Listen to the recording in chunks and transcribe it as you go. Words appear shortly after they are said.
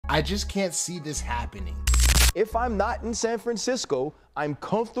I just can't see this happening. If I'm not in San Francisco, I'm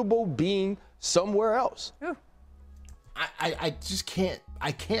comfortable being somewhere else. Ooh. I just can't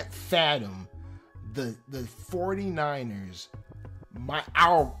fathom the 49ers,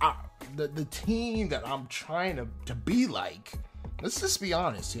 the team that I'm trying to be like. Let's just be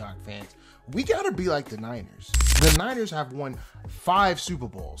honest, Seahawk fans. We gotta be like the Niners. The Niners have won 5 Super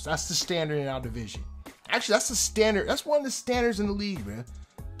Bowls. That's the standard in our division. Actually, that's the standard. That's one of the standards in the league, man.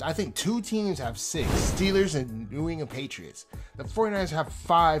 I think 2 teams have 6, Steelers and New England Patriots. The 49ers have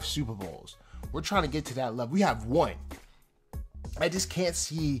 5 Super Bowls. We're trying to get to that level. We have 1. I just can't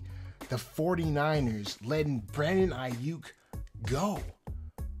see the 49ers letting Brandon Aiyuk go.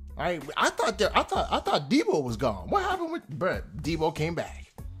 I thought Debo was gone. What happened with Debo came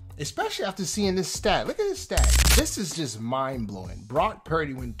back? Especially after seeing this stat. Look at this stat. This is just mind-blowing. Brock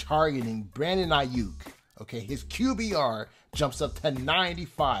Purdy, when targeting Brandon Aiyuk, okay, his QBR jumps up to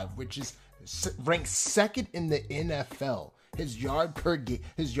 95, which is ranked 2nd in the NFL. His yards per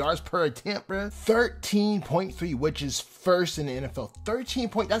attempt, bro, 13.3, which is 1st in the NFL. 13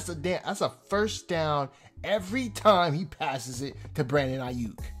 point. That's a first down every time he passes it to Brandon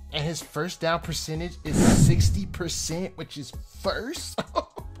Aiyuk. And his first down percentage is 60%, which is 1st.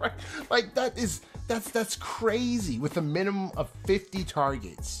 Like that's crazy, with a minimum of 50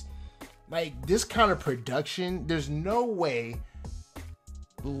 targets. Like, this kind of production, there's no way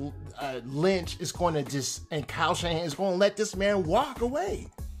Lynch is going to and Kyle Shanahan is going to let this man walk away.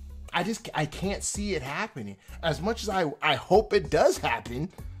 I can't see it happening. As much as I hope it does happen,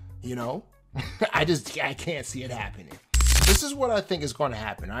 you know, I can't see it happening. This is what I think is going to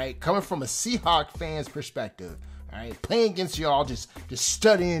happen, all right? Coming from a Seahawk fan's perspective, all right? Playing against y'all, just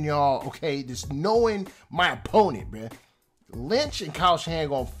studying y'all, okay? Just knowing my opponent, bro. Lynch and Kyle Shanahan are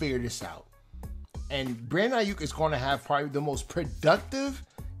going to figure this out. And Brandon Aiyuk is going to have probably the most productive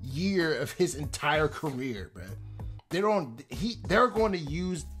year of his entire career, bro. They're going to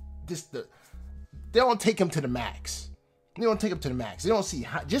use this. They don't take him to the max. They don't take him to the max. They don't see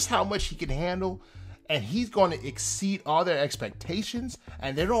just how much he can handle, and he's going to exceed all their expectations.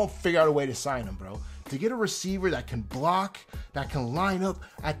 And they don't figure out a way to sign him, bro. To get a receiver that can block, that can line up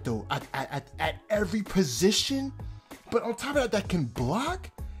at every position, but on top of that can block.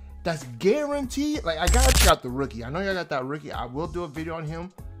 That's guaranteed. Like, I gotta check out the rookie. I know y'all got that rookie. I will do a video on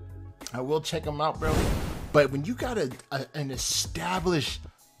him. I will check him out, bro. But when you got an established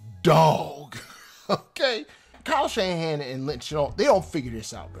dog, okay, Kyle Shanahan and Lynch, they don't figure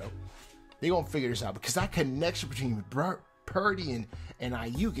this out, bro. They don't figure this out, because that connection between Purdy and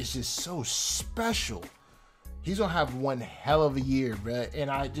Aiyuk is just so special. He's gonna have one hell of a year, bro. And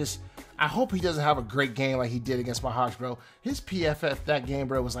I hope he doesn't have a great game like he did against my Hawks, bro. His PFF that game,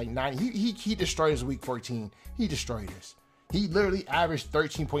 bro, was like 90. He destroyed us week 14. He destroyed us. He literally averaged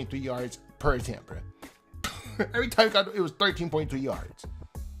 13.3 yards per attempt, bro. Every time he got it was 13.3 yards.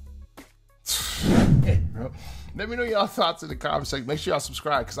 Hey, bro. Let me know y'all thoughts in the comment section. Make sure y'all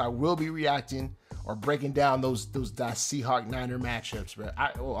subscribe, because I will be reacting or breaking down those Seahawk Niner matchups, bro.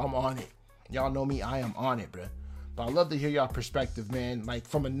 I'm on it. Y'all know me. I am on it, bro. But I love to hear y'all perspective, man. Like,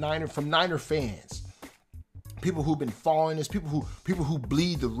 from Niner fans, people who've been following this, people who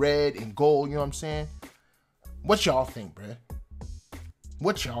bleed the red and gold. You know what I'm saying? What y'all think, bro?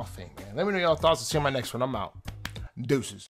 What y'all think, man? Let me know y'all thoughts. I'll see you on my next one. I'm out. Deuces.